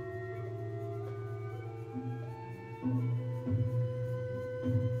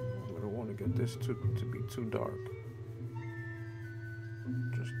don't want to get this to be too dark.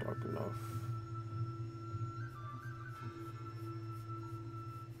 Just dark enough.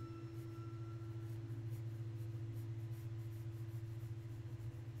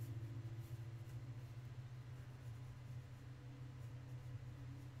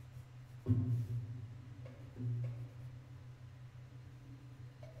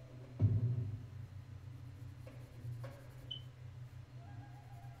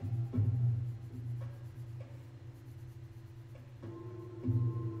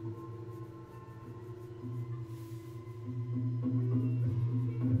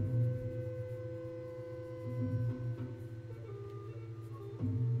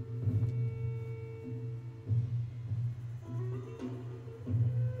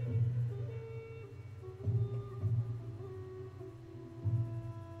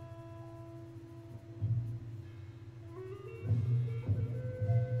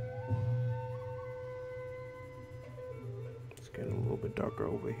 Getting a little bit darker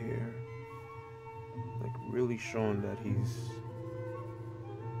over here, like really showing that he's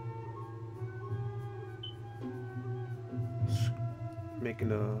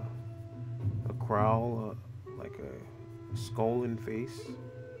making a growl, like skull and face.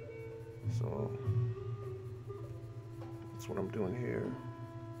 So that's what I'm doing here.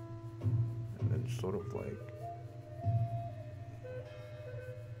 And then sort of like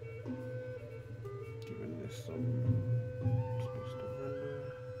giving this some space to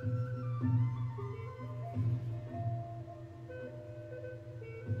render.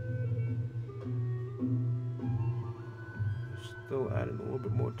 Still adding a little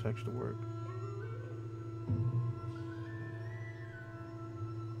bit more texture work.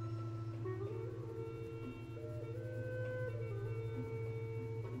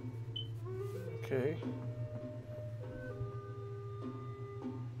 Okay.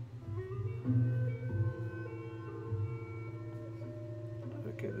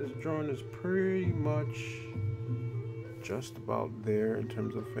 Okay, this drawing is pretty much just about there in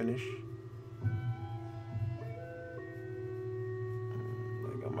terms of finish.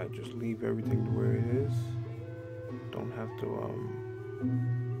 Like I might just leave everything to where it is. Don't have to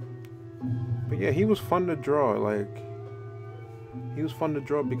but yeah, he was fun to draw. Like he was fun to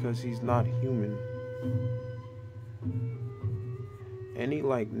draw because he's not human. Any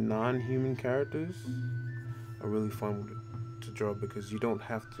like non-human characters are really fun to draw because you don't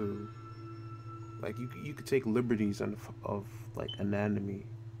have to like you could take liberties of like anatomy.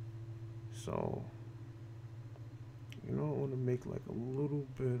 So you know, I want to make like a little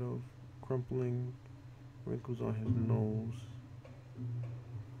bit of crumpling wrinkles on his nose.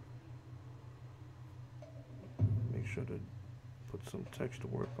 Make sure to put some texture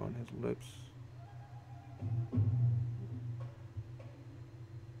work on his lips.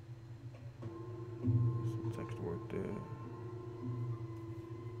 Some texture work there.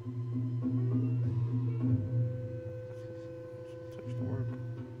 Some texture work.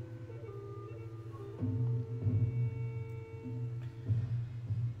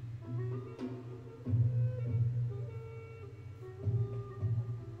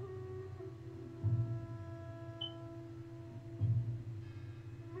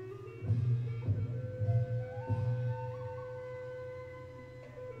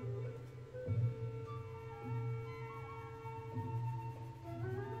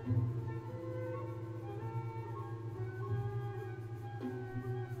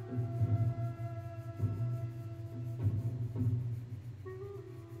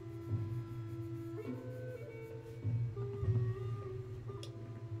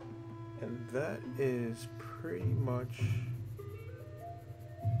 And that is pretty much,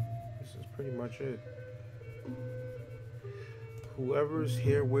 this is pretty much it. Whoever's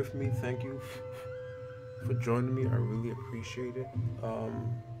here with me, thank you for joining me. I really appreciate it.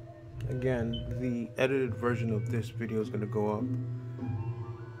 Again, the edited version of this video is going to go up.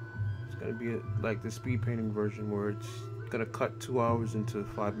 It's going to be like the speed painting version where it's going to cut 2 hours into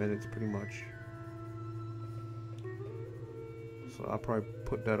 5 minutes pretty much. So I'll probably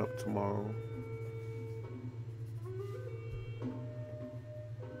put that up tomorrow.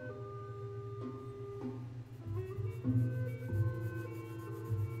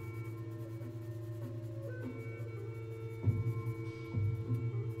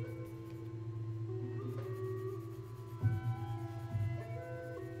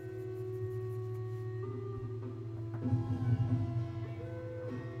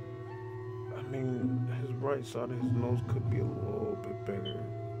 I mean, his right side of his nose could be a little bit bigger.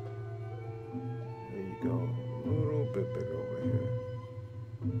 There you go. A little bit bigger over here.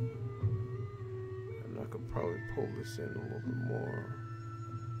 And I could probably pull this in a little bit more.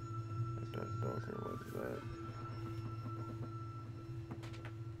 Make that darker like that.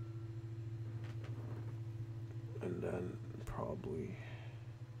 And then probably,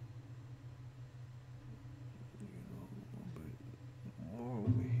 you know, a little bit more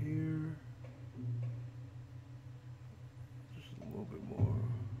over here. Just a little bit more.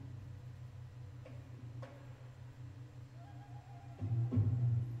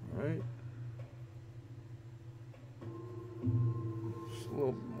 Right? Just a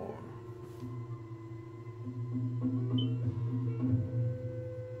little bit more.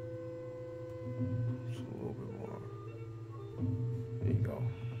 Just a little bit more. There you go.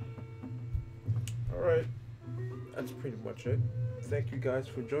 Alright. That's pretty much it. Thank you guys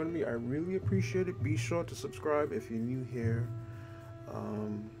for joining me. I really appreciate it. Be sure to subscribe if you're new here.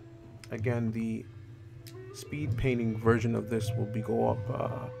 Again, the speed painting version of this will go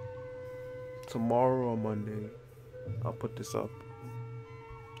up tomorrow or Monday. I'll put this up.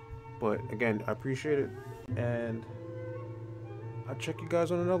 But again, I appreciate it, and I'll check you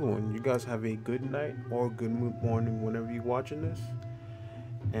guys on another one. You guys have a good night or good morning whenever you're watching this,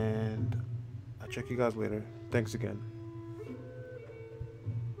 and I'll check you guys later. Thanks again.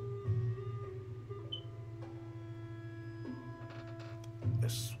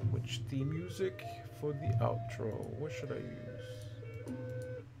 Which theme music for the outro? What should I use?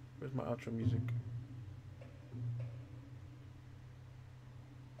 Where's my outro music?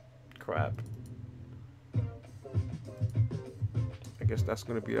 Crap. I guess that's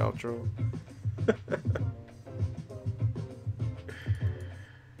gonna be the outro.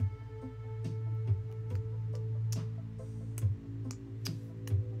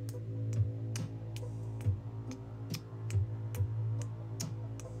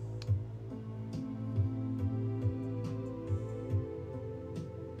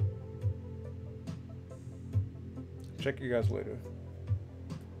 Check you guys later.